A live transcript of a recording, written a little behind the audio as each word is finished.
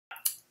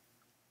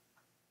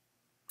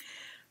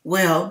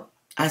Well,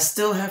 I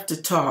still have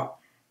to talk.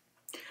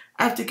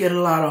 I have to get a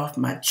lot off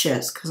my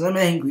chest because I'm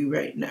angry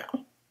right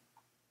now.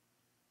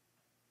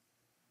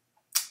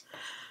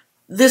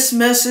 This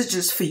message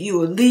is for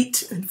you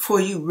elite and for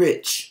you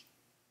rich.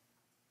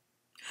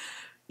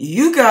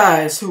 You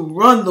guys who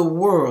run the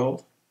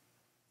world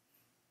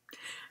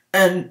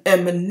and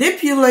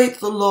manipulate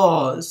the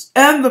laws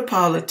and the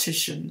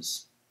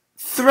politicians,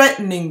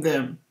 threatening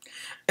them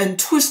and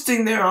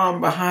twisting their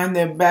arm behind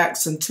their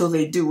backs until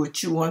they do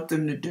what you want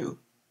them to do.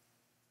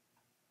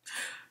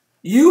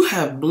 You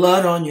have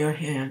blood on your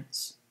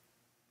hands.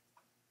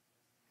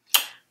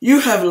 You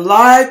have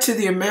lied to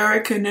the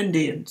American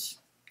Indians.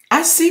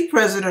 I see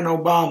President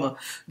Obama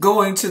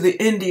going to the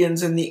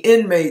Indians and the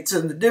inmates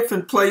and the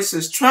different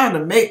places trying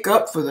to make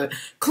up for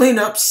clean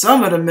up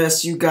some of the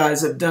mess you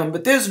guys have done,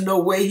 but there's no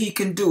way he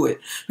can do it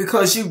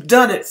because you've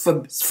done it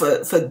for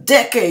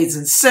decades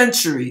and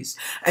centuries,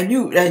 and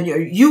you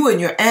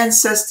and your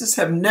ancestors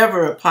have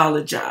never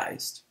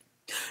apologized.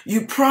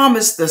 You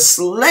promised the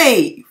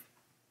slave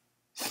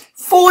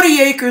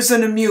 40 acres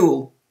and a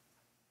mule,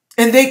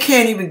 and they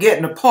can't even get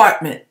an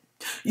apartment.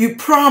 You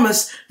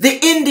promised the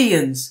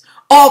Indians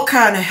all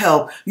kind of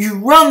help. You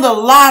run the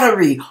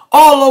lottery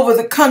all over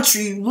the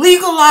country. You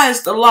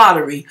legalize the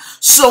lottery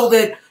so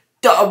that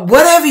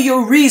whatever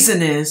your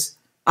reason is,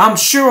 I'm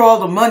sure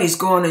all the money's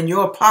going in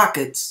your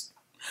pockets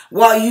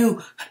while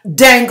you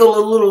dangle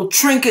a little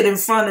trinket in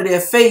front of their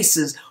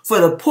faces for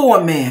the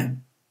poor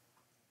man.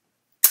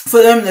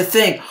 For them to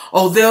think,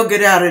 oh, they'll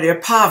get out of their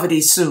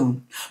poverty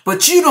soon.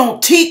 But you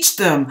don't teach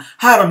them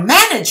how to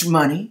manage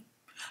money.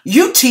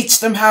 You teach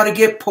them how to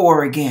get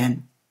poor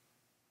again.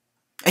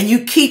 And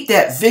you keep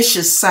that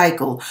vicious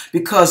cycle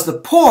because the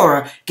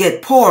poorer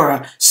get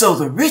poorer so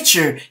the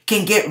richer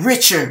can get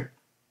richer.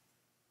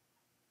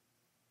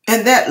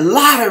 And that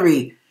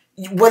lottery,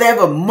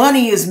 whatever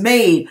money is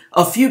made,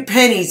 a few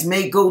pennies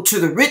may go to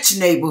the rich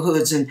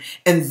neighborhoods and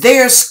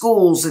their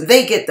schools, and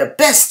they get the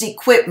best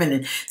equipment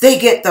and they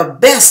get the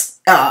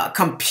best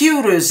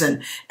computers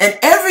and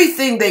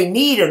everything they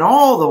need and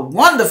all the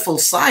wonderful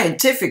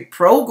scientific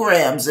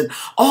programs and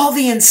all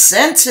the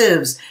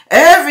incentives,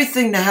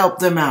 everything to help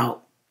them out.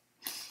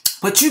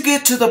 But you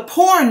get to the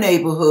poor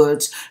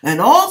neighborhoods and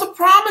all the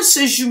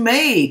promises you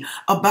made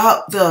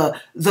about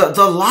the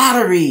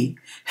lottery,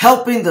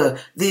 helping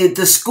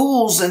the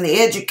schools and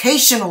the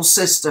educational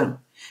system,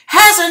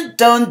 hasn't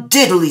done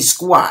diddly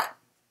squat.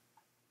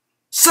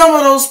 Some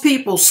of those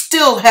people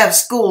still have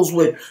schools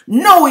with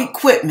no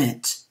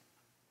equipment.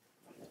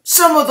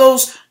 Some of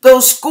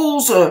those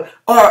schools are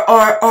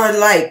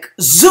like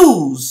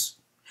zoos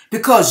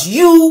because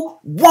you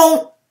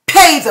won't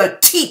pay the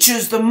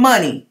teachers the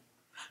money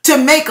to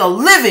make a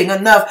living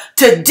enough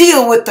to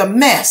deal with the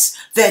mess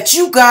that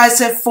you guys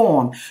have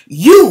formed.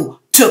 You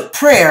took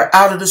prayer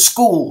out of the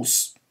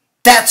schools.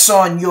 That's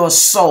on your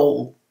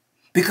soul.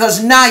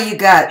 Because now you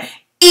got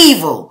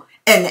evil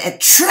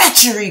and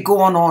treachery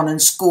going on in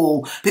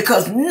school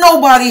because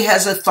nobody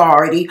has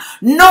authority.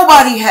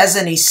 Nobody has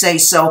any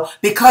say-so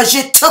because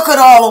you took it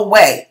all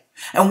away.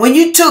 And when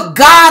you took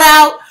God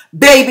out,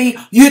 baby,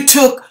 you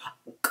took,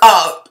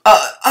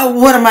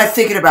 what am I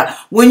thinking about?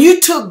 When you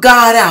took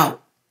God out,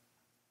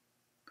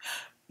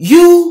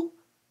 you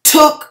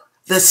took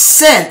the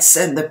sense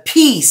and the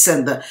peace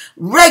and the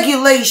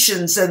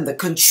regulations and the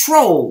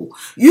control.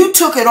 You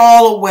took it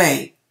all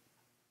away.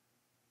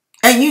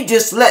 And you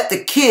just let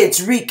the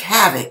kids wreak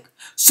havoc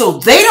so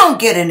they don't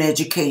get an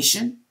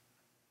education.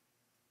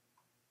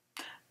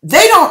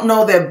 They don't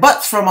know their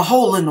butts from a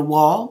hole in the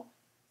wall.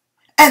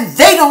 And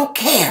they don't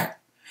care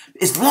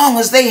as long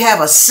as they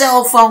have a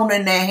cell phone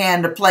in their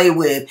hand to play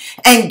with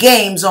and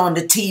games on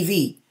the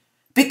TV.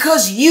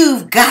 Because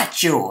you've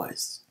got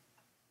yours.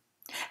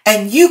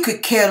 And you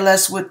could care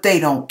less what they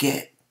don't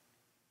get.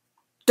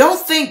 Don't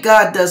think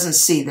God doesn't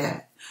see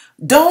that.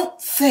 Don't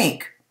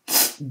think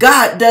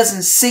God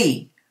doesn't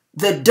see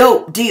the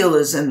dope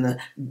dealers and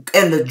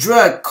the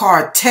drug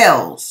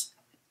cartels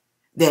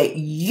that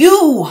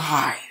you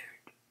hired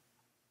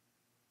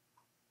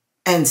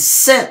and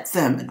sent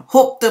them and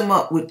hooked them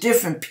up with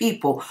different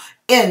people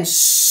in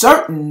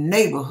certain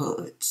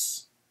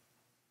neighborhoods.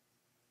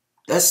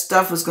 That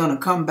stuff is going to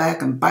come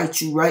back and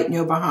bite you right in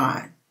your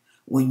behind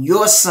when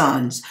your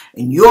sons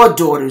and your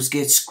daughters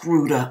get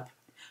screwed up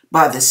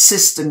by the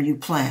system you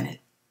planted.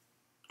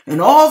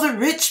 And all the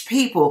rich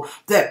people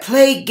that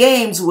play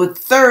games with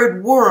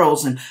third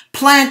worlds and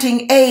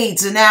planting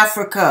AIDS in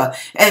Africa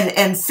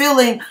and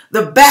filling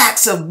the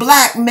backs of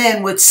black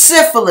men with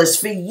syphilis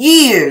for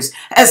years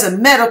as a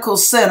medical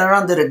center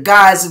under the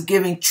guise of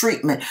giving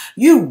treatment.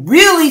 You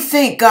really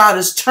think God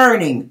is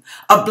turning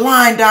a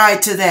blind eye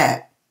to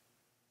that?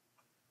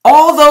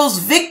 All those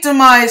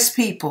victimized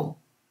people,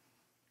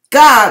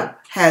 God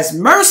has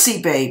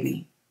mercy,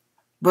 baby.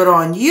 But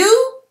on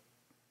you,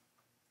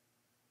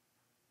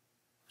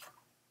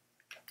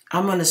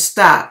 I'm going to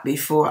stop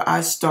before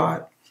I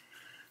start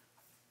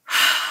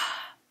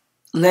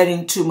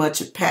letting too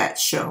much of Pat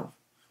show.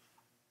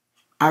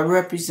 I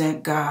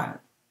represent God.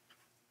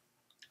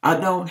 I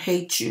don't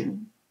hate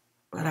you,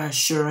 but I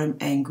sure am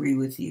angry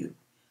with you.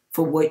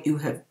 for what you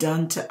have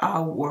done to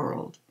our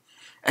world.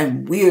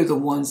 And we're the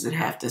ones that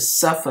have to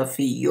suffer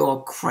for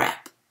your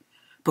crap.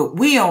 But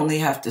we only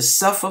have to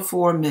suffer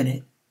for a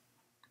minute.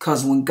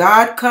 Because when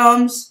God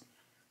comes,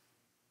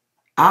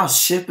 our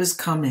ship has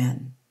come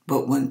in.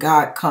 But when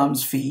God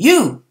comes for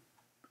you,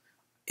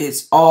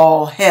 it's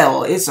all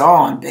hell. It's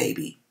on,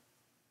 baby.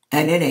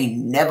 And it ain't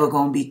never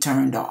going to be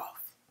turned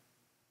off.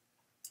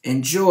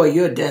 Enjoy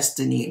your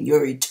destiny and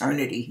your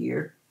eternity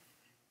here.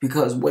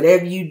 Because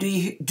whatever you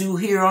do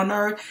here on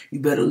earth, you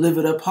better live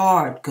it up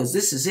hard. Because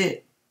this is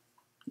it.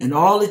 And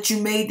all that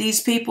you made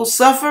these people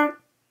suffer,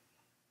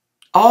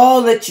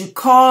 all that you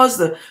caused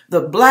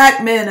the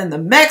black men and the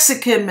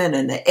Mexican men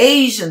and the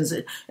Asians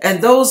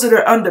and those that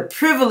are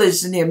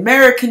underprivileged and the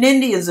American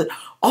Indians and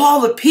all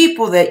the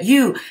people that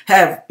you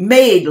have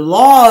made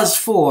laws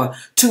for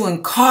to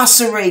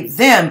incarcerate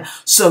them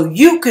so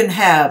you can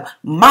have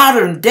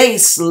modern day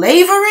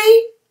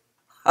slavery?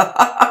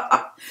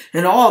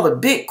 And all the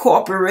big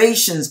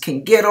corporations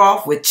can get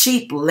off with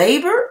cheap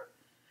labor?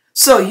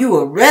 So you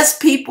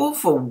arrest people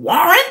for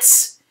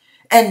warrants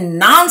and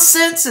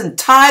nonsense and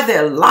tie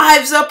their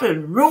lives up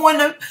and ruin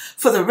them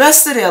for the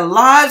rest of their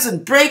lives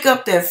and break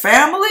up their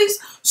families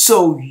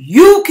so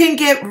you can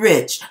get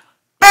rich.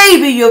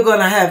 Baby, you're going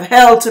to have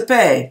hell to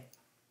pay.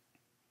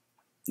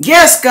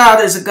 Yes,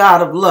 God is a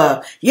God of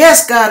love.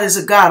 Yes, God is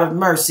a God of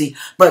mercy.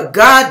 But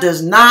God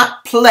does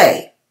not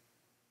play.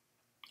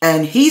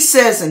 And he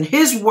says in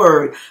his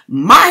word,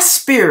 my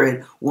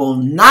spirit will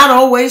not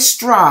always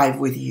strive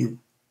with you.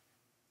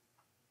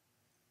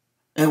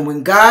 And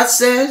when God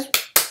says,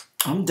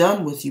 I'm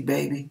done with you,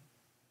 baby.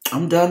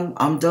 I'm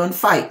done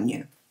fighting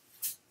you.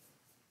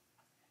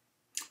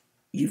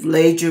 You've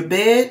laid your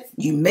bed.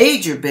 You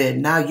made your bed.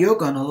 Now you're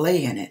going to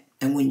lay in it.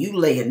 And when you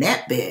lay in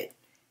that bed,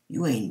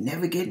 you ain't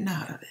never getting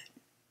out of it.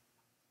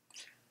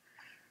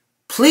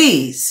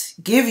 Please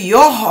give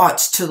your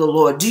hearts to the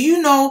Lord. Do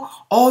you know,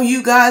 all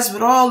you guys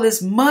with all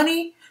this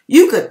money,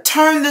 you could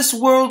turn this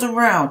world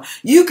around.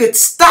 You could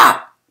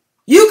stop.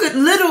 You could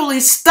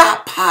literally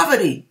stop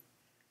poverty.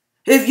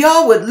 If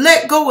y'all would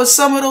let go of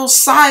some of those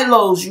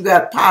silos you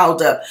got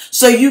piled up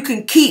so you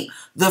can keep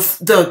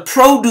the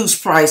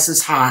produce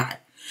prices high.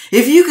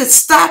 If you could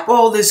stop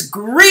all this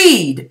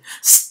greed,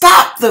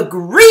 stop the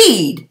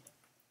greed.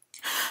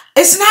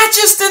 It's not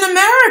just in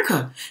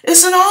America.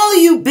 It's in all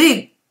of you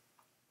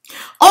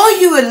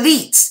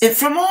elites and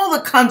from all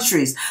the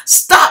countries.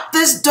 Stop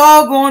this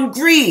doggone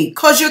greed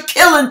because you're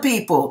killing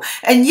people.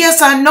 And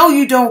yes, I know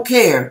you don't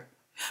care.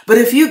 But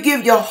if you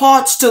give your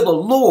hearts to the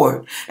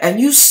Lord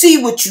and you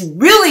see what you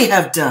really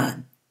have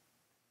done,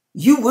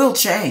 you will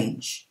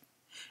change.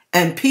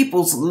 And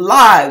people's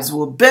lives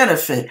will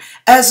benefit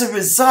as a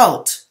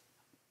result.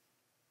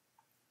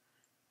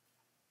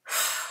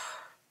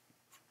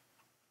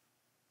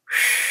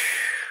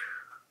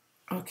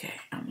 Okay,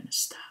 I'm going to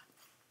stop.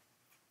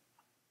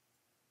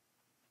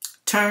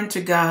 Turn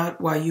to God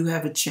while you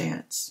have a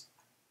chance.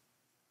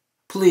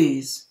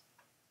 Please,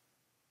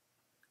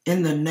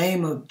 in the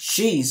name of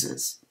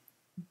Jesus,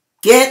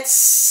 get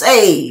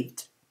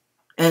saved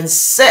and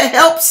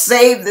help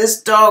save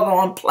this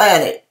doggone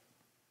planet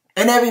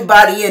and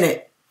everybody in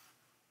it.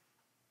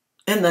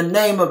 In the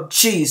name of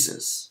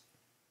Jesus.